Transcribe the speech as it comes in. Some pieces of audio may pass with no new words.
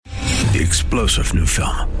The explosive new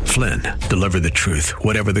film, Flynn, deliver the truth,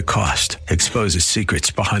 whatever the cost, exposes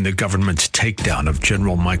secrets behind the government's takedown of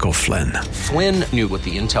General Michael Flynn. Flynn knew what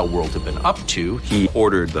the intel world had been up to. He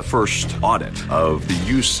ordered the first audit of the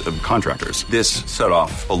use of contractors. This set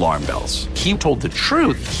off alarm bells. He told the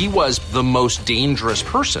truth. He was the most dangerous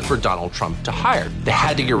person for Donald Trump to hire. They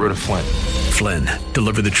had to get rid of Flynn. Flynn,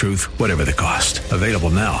 deliver the truth, whatever the cost. Available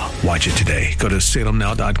now. Watch it today. Go to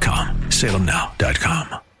salemnow.com.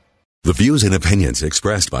 salemnow.com. The views and opinions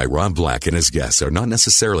expressed by Rob Black and his guests are not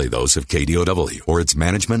necessarily those of KDOW or its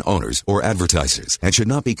management, owners, or advertisers and should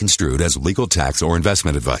not be construed as legal, tax, or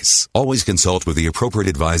investment advice. Always consult with the appropriate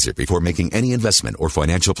advisor before making any investment or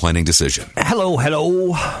financial planning decision.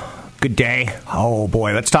 Hello. Good day. Oh,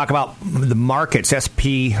 boy. Let's talk about the markets.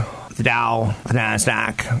 S&P, the Dow, the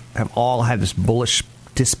NASDAQ have all had this bullish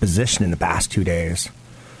disposition in the past 2 days.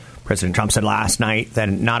 President Trump said last night that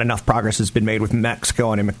not enough progress has been made with Mexico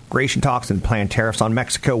on immigration talks, and planned tariffs on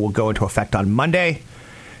Mexico will go into effect on Monday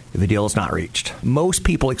if the deal is not reached. Most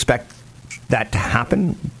people expect that to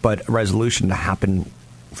happen, but a resolution to happen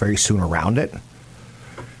very soon around it,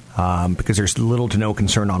 because there's little to no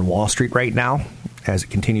concern on Wall Street right now as it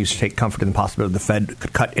continues to take comfort in the possibility the Fed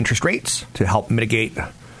could cut interest rates to help mitigate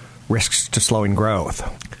risks to slowing growth.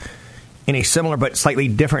 In a similar but slightly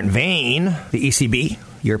different vein, the ECB,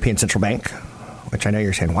 European Central Bank, which I know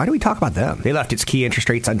you're saying, why do we talk about them? They left its key interest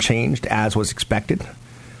rates unchanged, as was expected,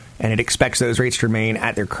 and it expects those rates to remain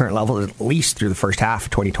at their current level at least through the first half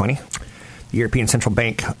of 2020. The European Central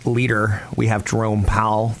Bank leader, we have Jerome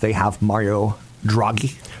Powell, they have Mario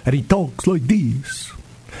Draghi, and he talks like this.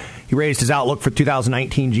 He raised his outlook for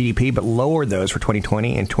 2019 GDP, but lowered those for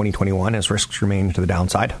 2020 and 2021 as risks remain to the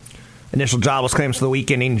downside. Initial jobless claims for the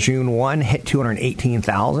week ending June 1 hit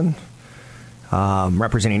 218,000,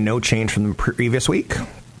 representing no change from the previous week.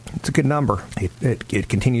 It's a good number. It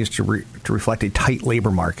continues to reflect a tight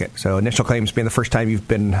labor market. So initial claims being the first time you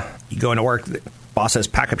go into work, the boss says,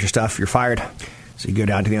 pack up your stuff, you're fired. So you go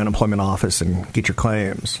down to the unemployment office and get your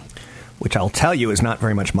claims, which I'll tell you is not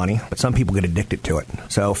very much money, but some people get addicted to it.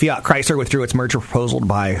 So Fiat Chrysler withdrew its merger proposal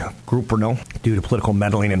by Groupe Renault due to political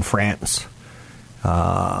meddling in France.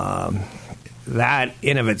 That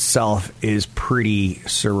in of itself is pretty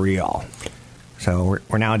surreal. So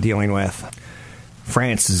we're now dealing with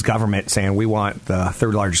France's government saying we want the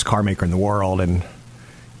third largest car maker in the world and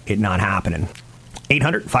it not happening.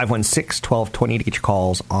 800-516-1220 to get your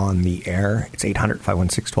calls on the air. It's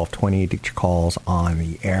 800-516-1220 to get your calls on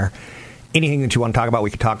the air. Anything that you want to talk about,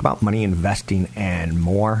 we can talk about. Money, investing, and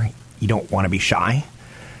more. You don't want to be shy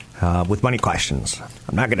with money questions.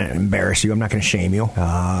 I'm not going to embarrass you. I'm not going to shame you.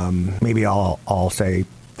 Maybe I'll say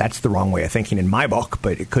that's the wrong way of thinking in my book,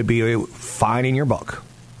 but it could be fine in your book.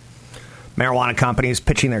 Marijuana companies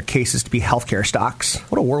pitching their cases to be healthcare stocks.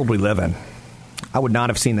 What a world we live in. I would not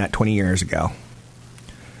have seen that 20 years ago.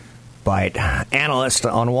 But analysts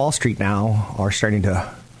on Wall Street now are starting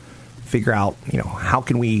to figure out, how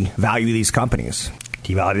can we value these companies?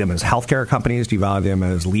 Do you value them as healthcare companies? Do you value them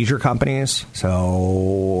as leisure companies?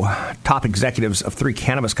 So top executives of 3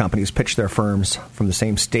 cannabis companies pitched their firms from the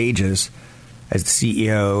same stages as the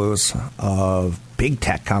CEOs of big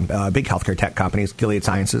healthcare tech companies, Gilead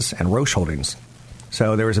Sciences and Roche Holdings.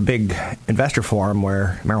 So there was a big investor forum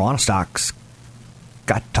where marijuana stocks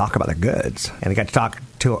got to talk about their goods, and they got to talk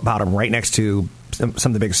about them right next to some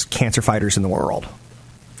of the biggest cancer fighters in the world.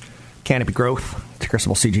 Canopy Growth, ticker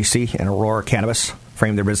symbol CGC, and Aurora Cannabis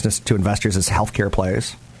framed their business to investors as healthcare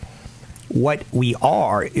plays. What we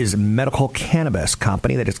are is a medical cannabis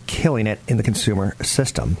company that is killing it in the consumer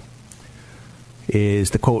system, is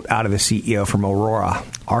the quote out of the CEO from Aurora.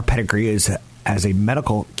 Our pedigree is as a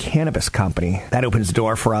medical cannabis company. That opens the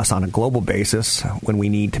door for us on a global basis when we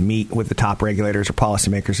need to meet with the top regulators or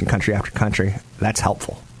policymakers in country after country. That's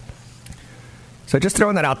helpful. So just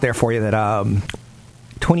throwing that out there for you that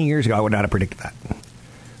 20 years ago, I would not have predicted that.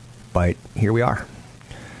 But here we are.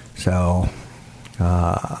 So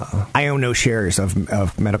I own no shares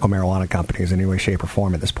of medical marijuana companies in any way, shape, or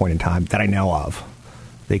form at this point in time that I know of.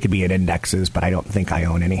 They could be in indexes, but I don't think I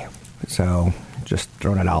own any. So just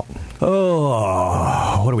throwing it out.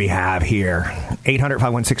 Oh, what do we have here?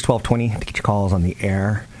 800-516-1220 to get your calls on the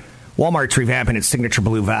air. Walmart's revamping its signature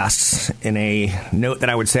blue vests in a note that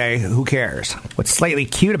I would say, who cares? What's slightly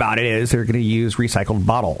cute about it is they're going to use recycled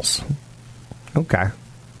bottles. Okay.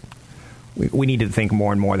 We need to think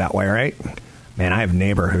more and more that way, right? Man, I have a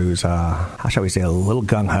neighbor who's, how shall we say, a little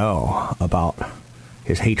gung-ho about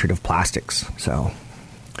his hatred of plastics. So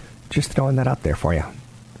just throwing that out there for you.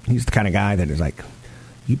 He's the kind of guy that is like,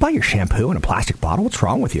 you buy your shampoo in a plastic bottle? What's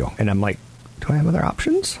wrong with you? And I'm like, do I have other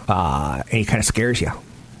options? And he kind of scares you.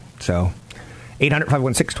 So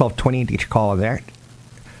 800-516-1220 to get your call there.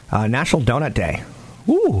 National Donut Day.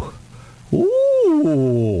 Ooh.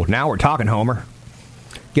 Now we're talking, Homer.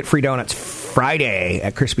 Get free donuts Friday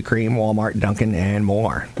at Krispy Kreme, Walmart, Dunkin', and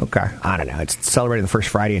more. Okay. I don't know. It's celebrated the first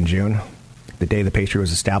Friday in June, the day the pastry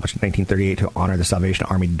was established in 1938 to honor the Salvation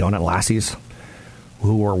Army donut lassies,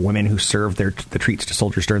 who were women who served the treats to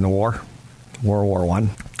soldiers during the war, World War I.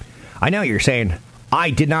 I know you're saying, I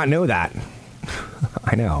did not know that.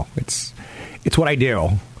 I know. It's what I do.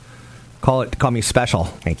 Call me special.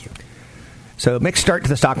 Thank you. So mixed start to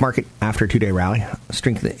the stock market after a 2-day rally.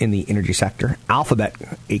 Strength in the energy sector. Alphabet,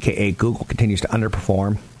 a.k.a. Google, continues to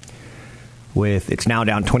underperform. It's now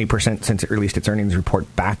down 20% since it released its earnings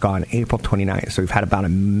report back on April 29th. So we've had about a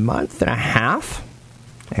month and a half.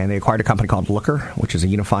 And they acquired a company called Looker, which is a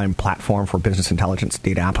unifying platform for business intelligence,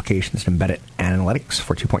 data applications, and embedded analytics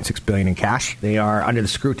for $2.6 billion in cash. They are under the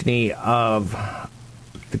scrutiny of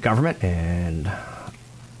the government, and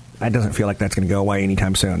that doesn't feel like that's going to go away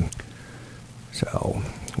anytime soon. So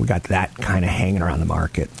we got that kind of hanging around the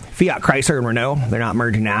market. Fiat Chrysler and Renault, they're not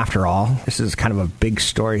merging after all. This is kind of a big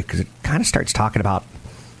story because it kind of starts talking about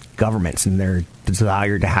governments and their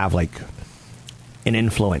desire to have like an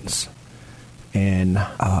influence in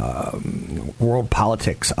world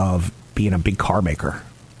politics of being a big car maker.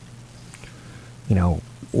 You know,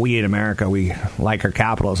 we in America, we like our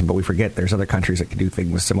capitalism, but we forget there's other countries that can do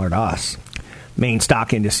things similar to us. Main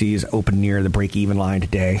stock indices opened near the break-even line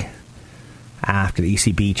today after the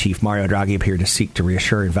ECB chief Mario Draghi appeared to seek to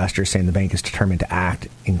reassure investors, saying the bank is determined to act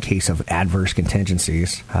in case of adverse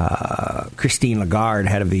contingencies. Christine Lagarde,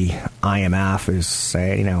 head of the IMF, is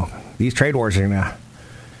saying, these trade wars are going to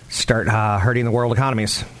start hurting the world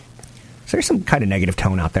economies. So there's some kind of negative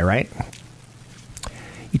tone out there, right?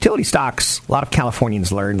 Utility stocks, a lot of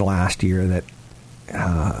Californians learned last year that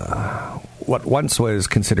what once was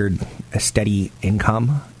considered a steady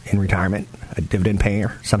income in retirement, a dividend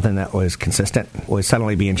payer, something that was consistent, was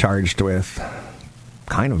suddenly being charged with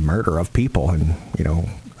kind of murder of people and,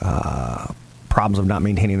 problems of not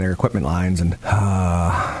maintaining their equipment lines. And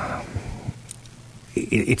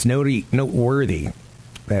it's noteworthy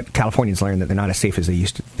that Californians learned that they're not as safe as they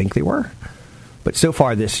used to think they were. But so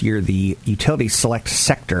far this year, the Utility Select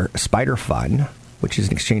Sector Spider Fund, which is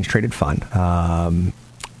an exchange-traded fund,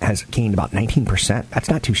 has gained about 19%. That's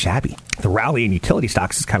not too shabby. The rally in utility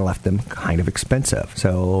stocks has kind of left them kind of expensive.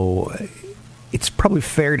 So it's probably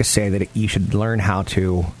fair to say that you should learn how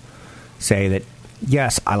to say that,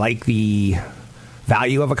 yes, I like the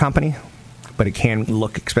value of a company, but it can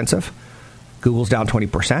look expensive. Google's down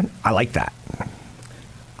 20%. I like that.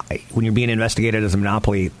 When you're being investigated as a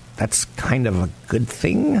monopoly, that's kind of a good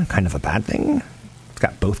thing, kind of a bad thing. It's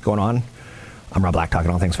got both going on. I'm Rob Black, talking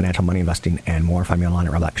all things financial, money, investing, and more. Find me online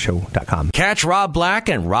at robblackshow.com. Catch Rob Black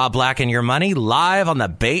and Rob Black and Your Money live on the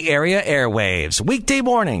Bay Area airwaves, weekday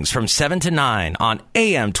mornings from 7 to 9 on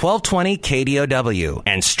AM 1220 KDOW,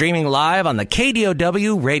 and streaming live on the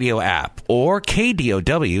KDOW radio app or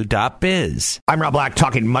KDOW.biz. I'm Rob Black,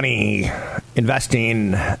 talking money,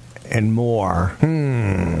 investing, and more.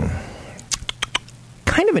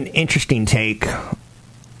 Kind of an interesting take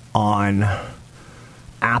on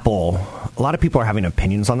Apple. A lot of people are having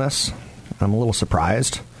opinions on this. I'm a little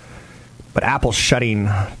surprised. But Apple's shutting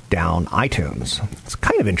down iTunes. It's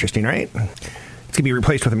kind of interesting, right? It's going to be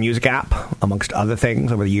replaced with a music app, amongst other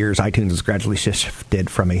things. Over the years, iTunes has gradually shifted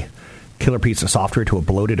from a killer piece of software to a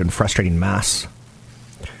bloated and frustrating mess.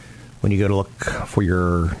 When you go to look for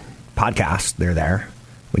your podcast, they're there.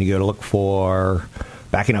 When you go to look for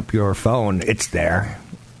backing up your phone, it's there.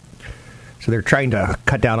 So they're trying to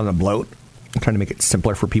cut down on the bloat, trying to make it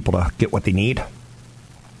simpler for people to get what they need,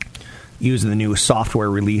 using the new software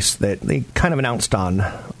release that they kind of announced on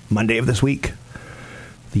Monday of this week,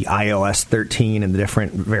 the iOS 13 and the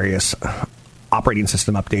different various operating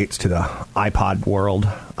system updates to the iPad world,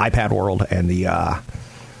 and the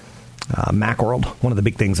Mac world. One of the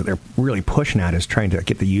big things that they're really pushing at is trying to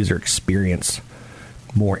get the user experience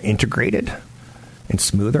more integrated and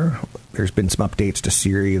smoother. There's been some updates to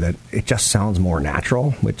Siri that it just sounds more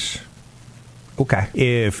natural, which, okay.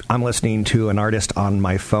 If I'm listening to an artist on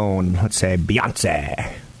my phone, let's say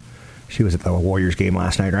Beyonce, she was at the Warriors game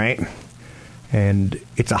last night, right? And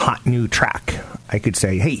it's a hot new track. I could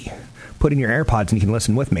say, hey, put in your AirPods and you can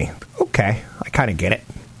listen with me. Okay, I kind of get it.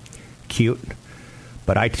 Cute.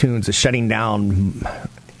 But iTunes is shutting down,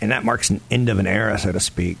 and that marks an end of an era, so to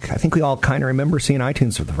speak. I think we all kind of remember seeing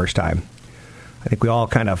iTunes for the first time. I think we all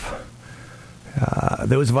kind of,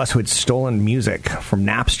 those of us who had stolen music from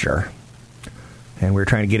And we were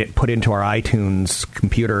trying to get it put into our iTunes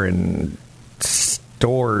computer and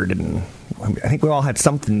stored, and I think we all had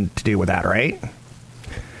something to do with that, right?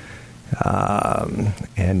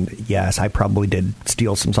 And yes, I probably did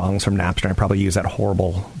steal some songs from Napster. I probably used that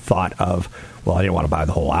horrible thought of, well, I didn't want to buy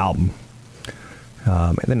the whole album.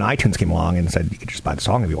 And then iTunes came along and said, you can just buy the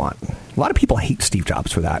song if you want. A lot of people hate Steve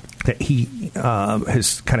Jobs for that. That he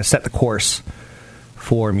has kind of set the course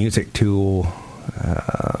for music to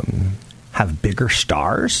have bigger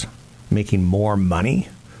stars, making more money,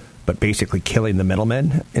 but basically killing the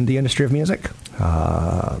middlemen in the industry of music.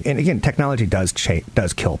 And again, technology does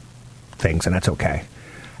kill things, and that's okay.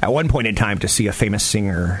 At one point in time, to see a famous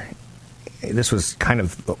singer, this was kind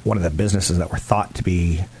of one of the businesses that were thought to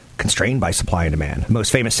be constrained by supply and demand. The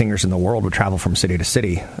most famous singers in the world would travel from city to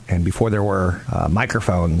city, and before there were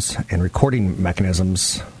microphones and recording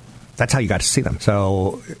mechanisms, that's how you got to see them.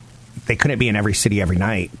 So they couldn't be in every city every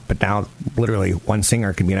night, but now literally one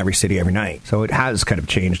singer can be in every city every night. So it has kind of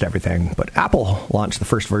changed everything. But Apple launched the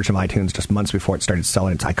first version of iTunes just months before it started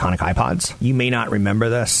selling its iconic iPods. You may not remember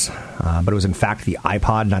this, but it was in fact the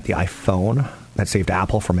iPod, not the iPhone, that saved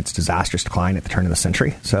Apple from its disastrous decline at the turn of the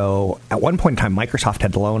century. So at one point in time, Microsoft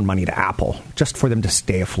had to loan money to Apple just for them to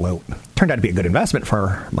stay afloat. Turned out to be a good investment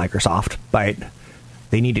for Microsoft, but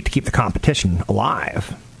they needed to keep the competition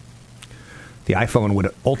alive. The iPhone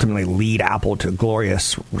would ultimately lead Apple to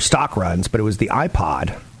glorious stock runs, but it was the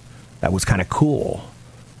iPod that was kind of cool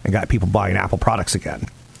and got people buying Apple products again.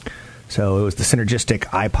 So it was the synergistic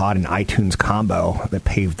iPod and iTunes combo that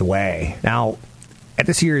paved the way. Now, at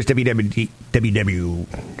this year's I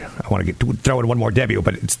want to throw in one more W,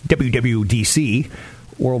 but it's WWDC,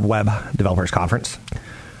 World Web Developers Conference.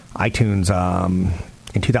 iTunes,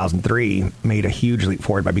 in 2003, made a huge leap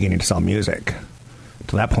forward by beginning to sell music.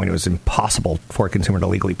 To that point, it was impossible for a consumer to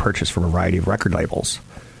legally purchase from a variety of record labels.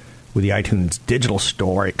 With the iTunes digital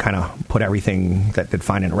store, it kind of put everything that they'd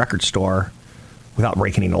find in a record store without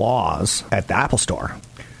breaking any laws at the Apple Store.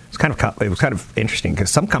 It was kind of interesting because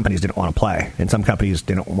some companies didn't want to play, and some companies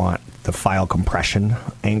didn't want the file compression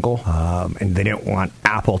angle, and they didn't want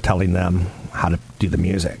Apple telling them how to do the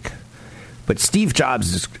music. But Steve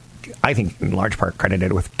Jobs is, I think, in large part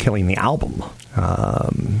credited with killing the album,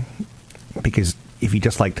 because if you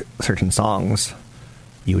just liked certain songs,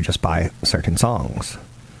 you would just buy certain songs.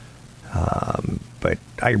 But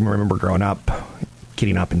I remember growing up,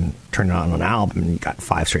 getting up and turning on an album, and you got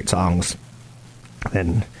 5 straight songs.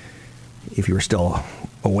 Then, if you were still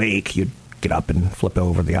awake, you'd get up and flip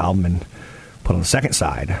over the album and put on the second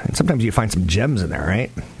side. And sometimes you find some gems in there,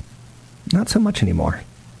 right? Not so much anymore.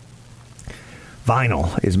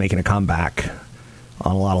 Vinyl is making a comeback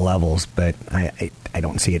on a lot of levels, but I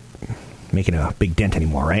don't see it making a big dent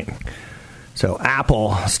anymore, right? So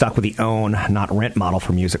Apple stuck with the own, not rent model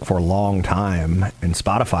for music for a long time, and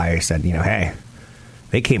Spotify said, hey,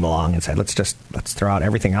 they came along and said, let's throw out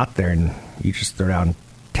everything out there, and you just throw down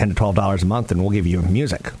 $10 to $12 a month, and we'll give you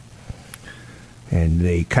music. And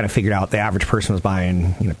they kind of figured out the average person was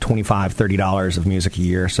buying $25, $30 of music a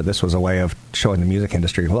year, so this was a way of showing the music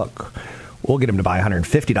industry, look, we'll get them to buy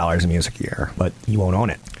 $150 of music a year, but you won't own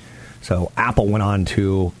it. So Apple went on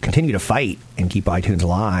to continue to fight and keep iTunes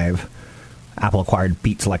alive. Apple acquired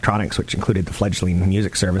Beats Electronics, which included the fledgling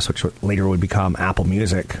music service, which later would become Apple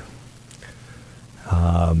Music.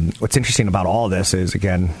 What's interesting about all of this is,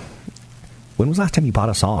 again, when was the last time you bought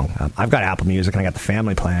a song? I've got Apple Music, and I got the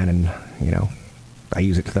family plan, and, I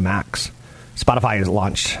use it to the max. Spotify has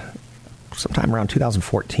launched sometime around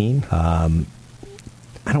 2014. I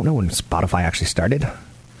don't know when Spotify actually started.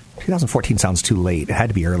 2014 sounds too late. It had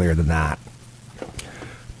to be earlier than that.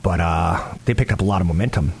 But they picked up a lot of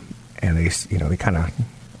momentum, and they kind of,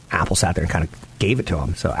 Apple sat there and kind of gave it to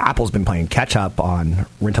them. So Apple's been playing catch up on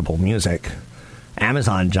rentable music.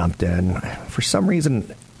 Amazon jumped in. For some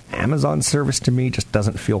reason, Amazon's service to me just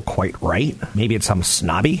doesn't feel quite right. Maybe it's some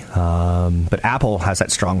snobby, but Apple has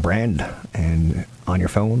that strong brand, and on your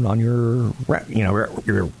phone, on your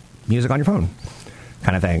music on your phone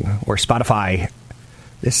kind of thing. Where Spotify,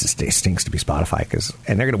 this stinks to be Spotify,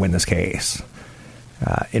 and they're going to win this case.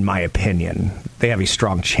 In my opinion, they have a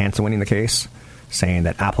strong chance of winning the case, saying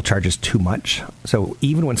that Apple charges too much. So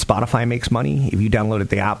even when Spotify makes money, if you downloaded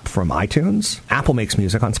the app from iTunes, Apple makes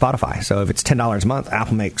music on Spotify. So if it's $10 a month,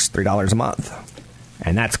 Apple makes $3 a month.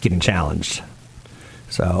 And that's getting challenged.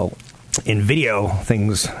 So in video,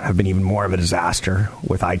 things have been even more of a disaster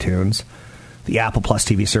with iTunes. The Apple Plus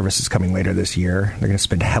TV service is coming later this year. They're going to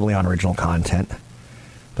spend heavily on original content.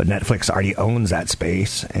 But Netflix already owns that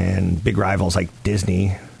space, and big rivals like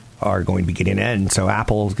Disney are going to be getting in, so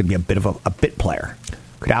Apple's going to be a bit of a bit player.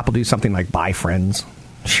 Could Apple do something like buy Friends?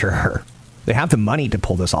 Sure. They have the money to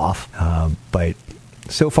pull this off, but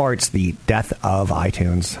So far, it's the death of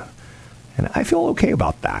iTunes. And I feel okay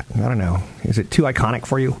about that. I don't know. Is it too iconic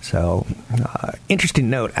for you? So, interesting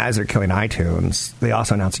note, as they're killing iTunes, they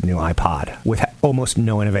also announced a new iPod with almost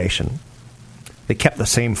no innovation. They kept the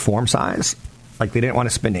same form size. Like, they didn't want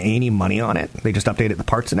to spend any money on it. They just updated the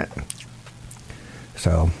parts in it.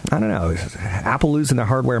 So, I don't know. Is Apple losing their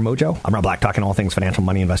hardware mojo? I'm Rob Black, talking all things financial,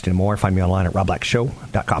 money, investing, and more. Find me online at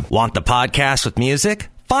robblackshow.com. Want the podcast with music?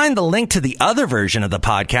 Find the link to the other version of the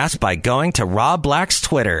podcast by going to Rob Black's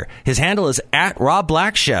Twitter. His handle is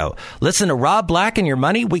 @RobBlackShow. Listen to Rob Black and Your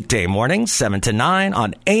Money weekday mornings, 7 to 9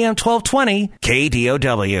 on AM 1220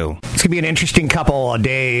 KDOW. It's going to be an interesting couple of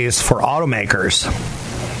days for automakers.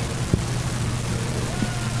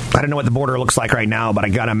 I don't know what the border looks like right now, but I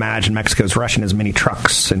got to imagine Mexico's rushing as many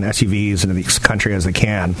trucks and SUVs into the country as they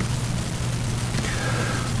can.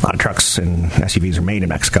 A lot of trucks and SUVs are made in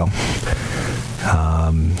Mexico.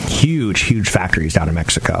 Huge factories down in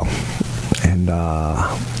Mexico. And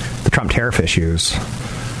the Trump tariff issues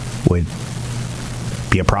would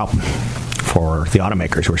be a problem for the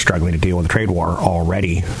automakers who are struggling to deal with the trade war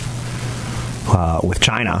already with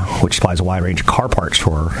China, which supplies a wide range of car parts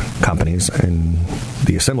for companies and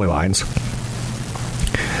the assembly lines.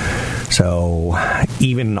 So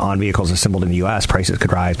even on vehicles assembled in the U.S., prices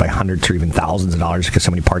could rise by hundreds or even thousands of dollars because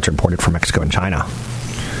so many parts are imported from Mexico and China.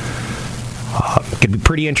 Could be a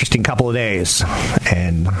pretty interesting couple of days.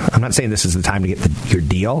 And I'm not saying this is the time to get your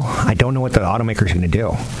deal. I don't know what the automakers are going to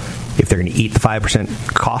do, if they're going to eat the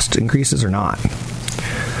 5% cost increases or not.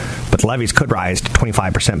 But the levies could rise to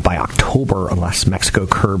 25% by October unless Mexico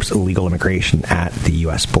curbs illegal immigration at the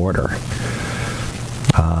U.S. border.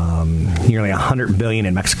 Nearly $100 billion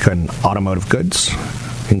in Mexican automotive goods,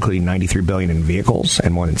 including $93 billion in vehicles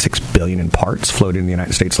and more than $6 billion in parts, flowed in the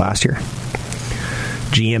United States last year.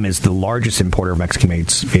 GM is the largest importer of Mexican-made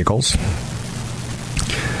vehicles.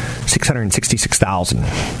 666,000.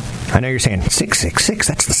 I know you're saying 666,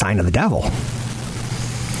 that's the sign of the devil.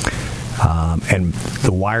 And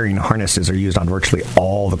the wiring harnesses are used on virtually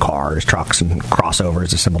all the cars, trucks, and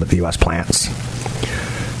crossovers assembled at the U.S. plants.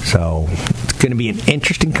 So it's going to be an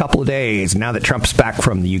interesting couple of days now that Trump's back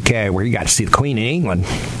from the U.K., where you got to see the Queen in England.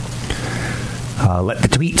 Let the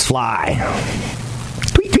tweets fly.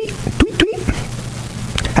 Tweet, tweet, tweet, tweet.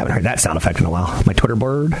 Haven't heard that sound effect in a while. My Twitter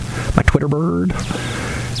bird.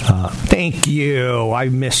 Thank you. I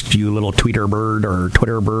missed you, little tweeter bird or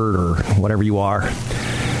Twitter bird or whatever you are.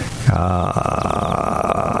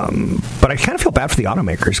 But I kind of feel bad for the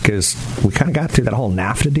automakers because we kind of got through that whole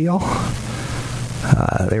NAFTA deal.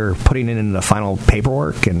 They were putting it in the final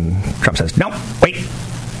paperwork, and Trump says, "No, wait.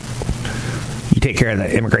 You take care of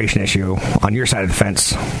the immigration issue on your side of the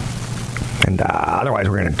fence, and otherwise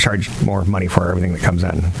we're going to charge more money for everything that comes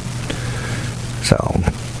in." So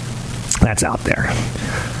that's out there.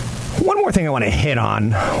 One more thing I want to hit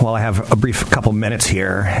on while I have a brief couple minutes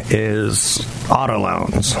here is auto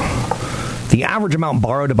loans. The average amount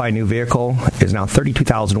borrowed to buy a new vehicle is now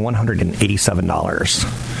 $32,187.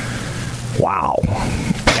 Wow.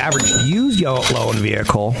 The average used loan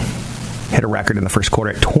vehicle hit a record in the first quarter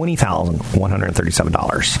at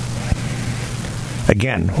 $20,137.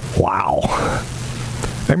 Again, wow. I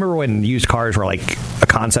remember when used cars were like a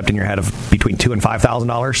concept in your head of between $2,000 and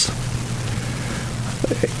 $5,000.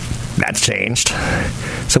 That's changed.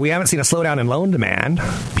 So we haven't seen a slowdown in loan demand.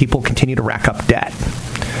 People continue to rack up debt.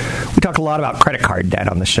 We talk a lot about credit card debt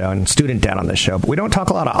on the show and student debt on this show, but we don't talk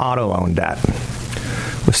a lot of auto loan debt.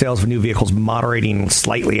 With sales of new vehicles moderating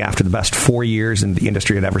slightly after the best 4 years in the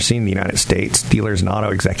industry had ever seen in the United States, dealers and auto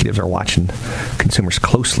executives are watching consumers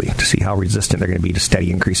closely to see how resistant they're going to be to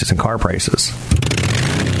steady increases in car prices.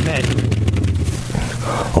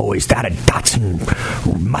 Oh, is that a Datsun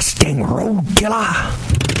Mustang Road Killer?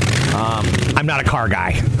 I'm not a car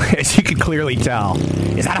guy, as you can clearly tell.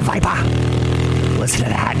 Is that a Viper? Listen to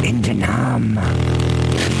that engine hum.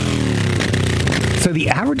 So the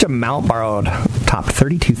average amount borrowed topped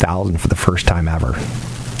 $32,000 for the first time ever.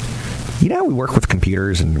 You know, we work with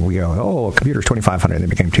computers and we go, oh, computer's $2,500, then it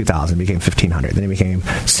became $2,000, became $1,500, then it became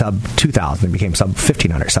sub $2,000, then it became sub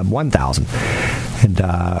 $1,500, sub $1,000. And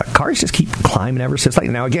cars just keep climbing ever since. Like,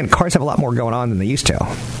 now, again, cars have a lot more going on than they used to.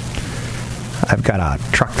 I've got a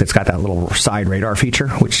truck that's got that little side radar feature,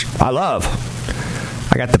 which I love.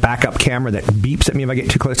 I got the backup camera that beeps at me if I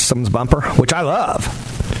get too close to someone's bumper, which I love.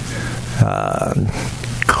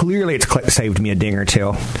 Clearly, it's saved me a ding or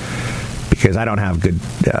two because I don't have good,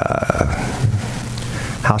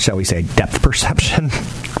 how shall we say, depth perception,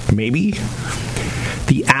 maybe.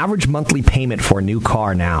 The average monthly payment for a new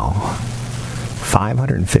car now,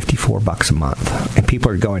 $554 a month, and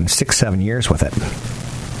people are going 6-7 years with it.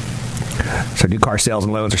 So new car sales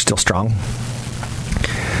and loans are still strong.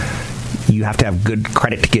 You have to have good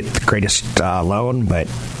credit to get the greatest loan, but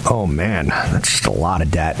oh man, that's just a lot of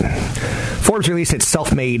debt. Forbes released its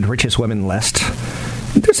self-made richest women list.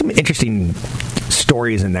 There's some interesting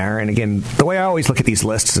stories in there, and again, the way I always look at these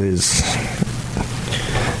lists is,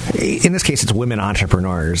 in this case, it's women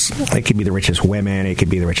entrepreneurs. It could be the richest women, it could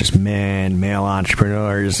be the richest men, male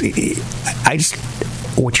entrepreneurs.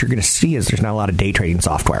 What you're going to see is there's not a lot of day trading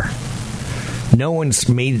software. No one's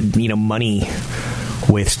made money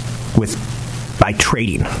by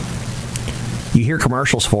trading. You hear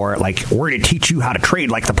commercials for it, like, we're going to teach you how to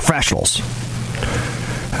trade like the professionals.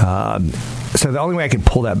 So the only way I can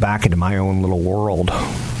pull that back into my own little world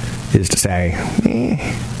is to say,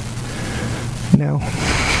 no.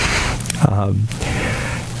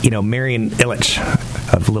 Marion Ilitch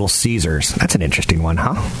of Little Caesars. That's an interesting one,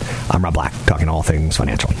 huh? I'm Rob Black, talking all things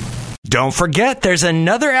financial. Don't forget, there's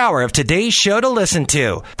another hour of today's show to listen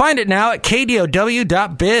to. Find it now at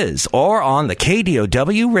KDOW.biz or on the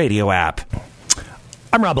KDOW radio app.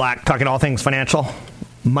 I'm Rob Black, talking all things financial,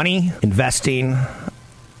 money, investing,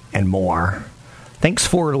 and more. Thanks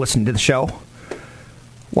for listening to the show.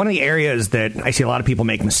 One of the areas that I see a lot of people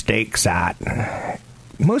make mistakes at,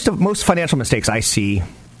 most financial mistakes I see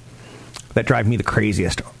that drive me the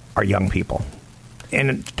craziest are young people.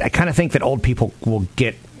 And I kind of think that old people will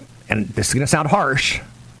get, and this is going to sound harsh,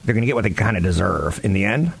 they're going to get what they kind of deserve in the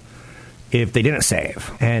end if they didn't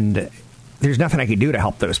save. And there's nothing I can do to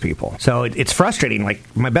help those people. So it's frustrating.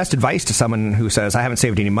 Like, my best advice to someone who says, I haven't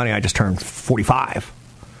saved any money, I just turned 45.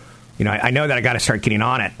 I know that I got to start getting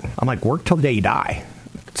on it. I'm like, work till the day you die.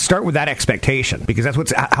 Start with that expectation, because that's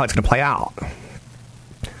how it's going to play out.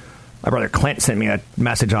 My brother Clint sent me a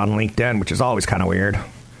message on LinkedIn, which is always kind of weird.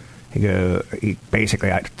 I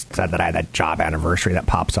said that I had that job anniversary that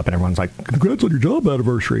pops up, and everyone's like, congrats on your job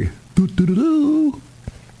anniversary.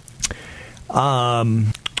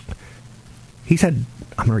 He said,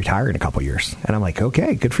 I'm going to retire in a couple years. And I'm like,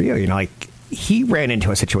 okay, good for you. He ran into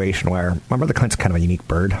a situation where my brother Clint's kind of a unique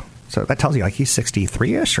bird. So that tells you, he's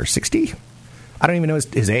 63-ish or 60. I don't even know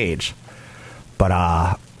his age.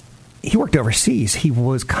 But he worked overseas. He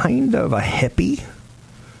was kind of a hippie.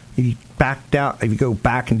 If you go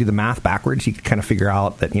back and do the math backwards, you can kind of figure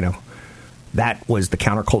out that, that was the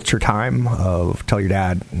counterculture time of tell your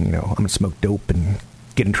dad, I'm going to smoke dope and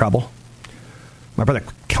get in trouble. My brother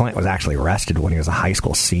Clint was actually arrested when he was a high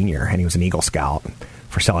school senior, and he was an Eagle Scout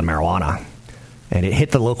for selling marijuana. And it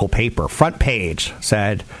hit the local paper. Front page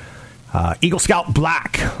said, Eagle Scout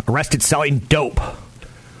Black arrested selling dope.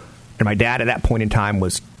 And my dad at that point in time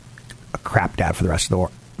was a crap dad for the rest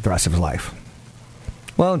of his life.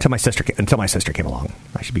 Well, until my sister came along.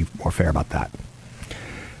 I should be more fair about that.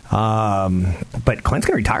 But Clint's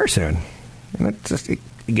going to retire soon. And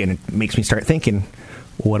it makes me start thinking,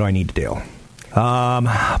 what do I need to do?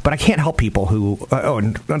 But I can't help people who...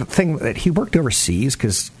 and the thing that he worked overseas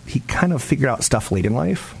because he kind of figured out stuff late in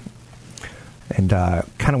life. And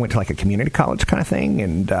kind of went to like a community college kind of thing.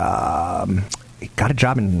 And he got a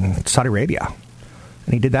job in Saudi Arabia.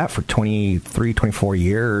 And he did that for 23, 24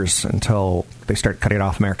 years until they started cutting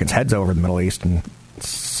off Americans' heads over in the Middle East. And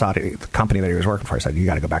Saudi, the company that he was working for, said, you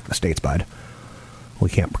got to go back to the States, bud. We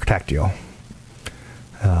can't protect you.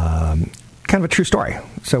 Kind of a true story.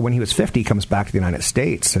 So when he was 50, he comes back to the United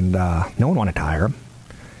States, and no one wanted to hire him.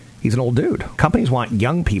 He's an old dude. Companies want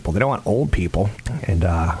young people. They don't want old people. And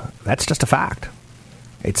that's just a fact.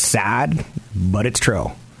 It's sad, but it's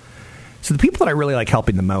true. So the people that I really like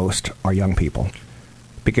helping the most are young people,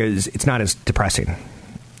 because it's not as depressing.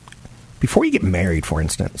 Before you get married, for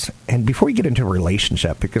instance, and before you get into a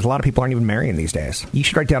relationship, because a lot of people aren't even marrying these days, you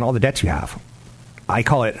should write down all the debts you have. I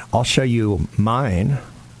call it, I'll show you mine,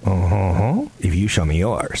 if you show me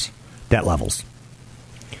yours. Debt levels.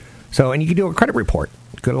 So, and you can do a credit report.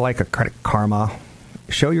 Go to like a Credit Karma,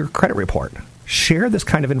 show your credit report. Share this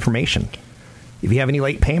kind of information. If you have any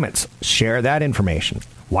late payments, share that information.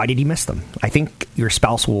 Why did you miss them? I think your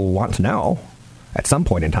spouse will want to know at some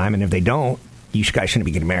point in time, and if they don't, you guys shouldn't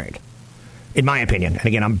be getting married. In my opinion. And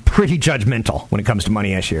again, I'm pretty judgmental when it comes to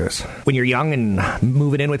money issues. When you're young and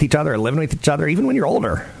moving in with each other or living with each other, even when you're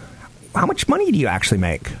older, how much money do you actually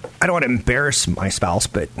make? I don't want to embarrass my spouse,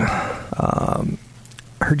 but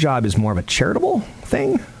her job is more of a charitable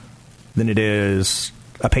thing than it is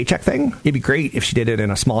a paycheck thing. It'd be great if she did it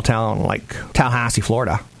in a small town like Tallahassee,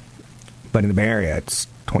 Florida. But in the Bay Area, it's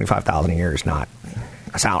 $25,000 a year is not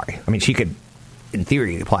a salary. I mean, she could, in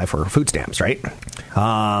theory, apply for food stamps, right?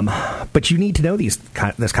 But you need to know this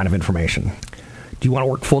kind of information. Do you want to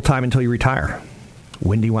work full-time until you retire?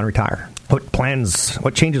 When do you want to retire?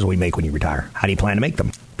 What changes will you make when you retire? How do you plan to make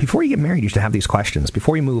them? Before you get married, you should have these questions.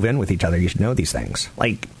 Before you move in with each other, you should know these things.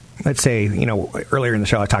 Like, let's say, earlier in the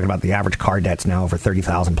show, I was talking about the average car debt's now over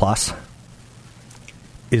 $30,000 plus.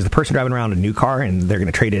 Is the person driving around a new car and they're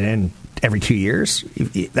going to trade it in every 2 years?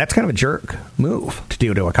 That's kind of a jerk move to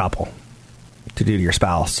do to a couple, to do to your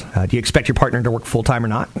spouse. Do you expect your partner to work full-time or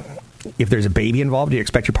not? If there's a baby involved, do you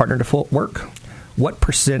expect your partner to work? What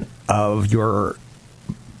percent of your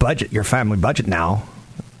budget, your family budget now,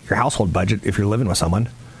 your household budget, if you're living with someone,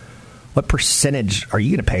 what percentage are you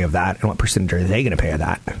going to pay of that, and what percentage are they going to pay of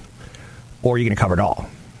that? Or are you going to cover it all?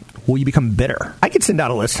 Will you become bitter? I could send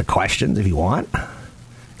out a list of questions if you want.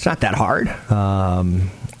 It's not that hard.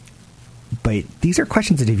 But these are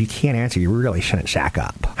questions that if you can't answer, you really shouldn't shack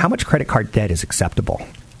up. How much credit card debt is acceptable?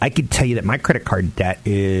 I could tell you that my credit card debt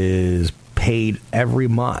is paid every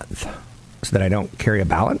month so that I don't carry a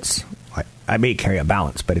balance. I may carry a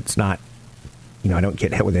balance, but it's not, I don't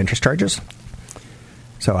get hit with interest charges.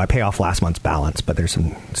 So I pay off last month's balance, but there's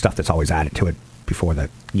some stuff that's always added to it before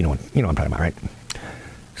that, what I'm talking about, right?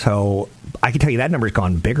 So I can tell you that number's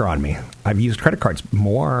gone bigger on me. I've used credit cards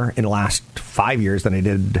more in the last 5 years than I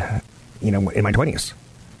did, in my 20s.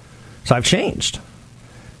 So I've changed.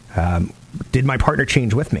 Did my partner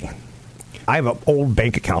change with me? I have an old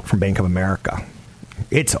bank account from Bank of America.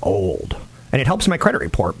 It's old. And it helps my credit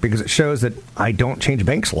report because it shows that I don't change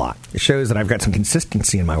banks a lot. It shows that I've got some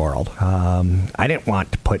consistency in my world. I didn't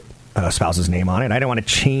want to put a spouse's name on it. I didn't want to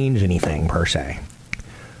change anything per se.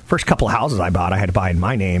 First couple of houses I bought, I had to buy in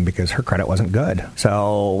my name because her credit wasn't good.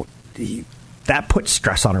 So that puts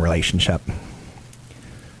stress on a relationship.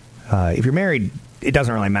 If you're married, it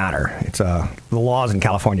doesn't really matter. It's the laws in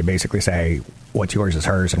California basically say what's yours is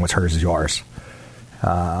hers and what's hers is yours.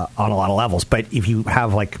 On a lot of levels. But if you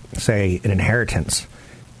have, say, an inheritance,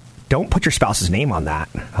 don't put your spouse's name on that.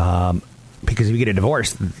 Because if you get a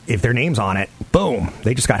divorce, if their name's on it, boom,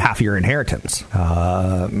 they just got half of your inheritance.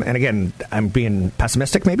 And again, I'm being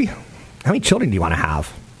pessimistic maybe. How many children do you want to have?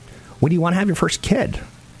 When do you want to have your first kid?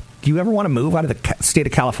 Do you ever want to move out of the state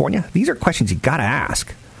of California? These are questions you got to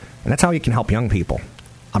ask. And that's how you can help young people.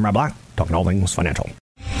 I'm Rob Black, talking all things financial.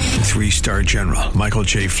 3-star General Michael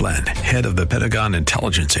J. Flynn, head of the Pentagon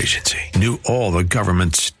Intelligence Agency, knew all the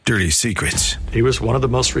government's dirty secrets. He was one of the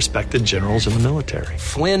most respected generals in the military.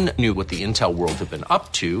 Flynn knew what the intel world had been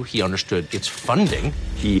up to. He understood its funding.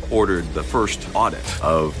 He ordered the first audit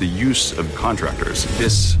of the use of contractors.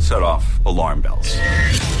 This set off alarm bells.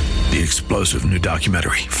 The explosive new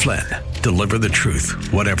documentary, Flynn, Deliver the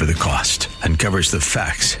Truth, Whatever the Cost, uncovers the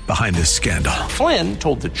facts behind this scandal. Flynn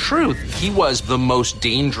told the truth. He was the most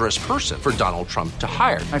dangerous person for Donald Trump to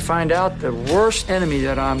hire. I find out the worst enemy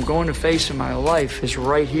that I'm going to face in my life is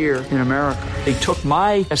right here in America. They took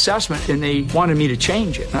my assessment and they wanted me to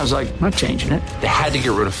change it. And I was like, I'm not changing it. They had to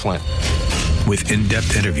get rid of Flynn. With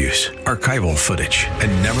in-depth interviews, archival footage,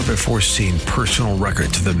 and never-before-seen personal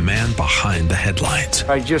records of the man behind the headlines.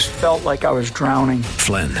 I just felt like I was drowning.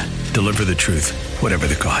 Flynn, Deliver the Truth, Whatever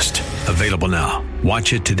the Cost. Available now.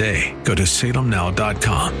 Watch it today. Go to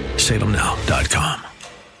salemnow.com. salemnow.com.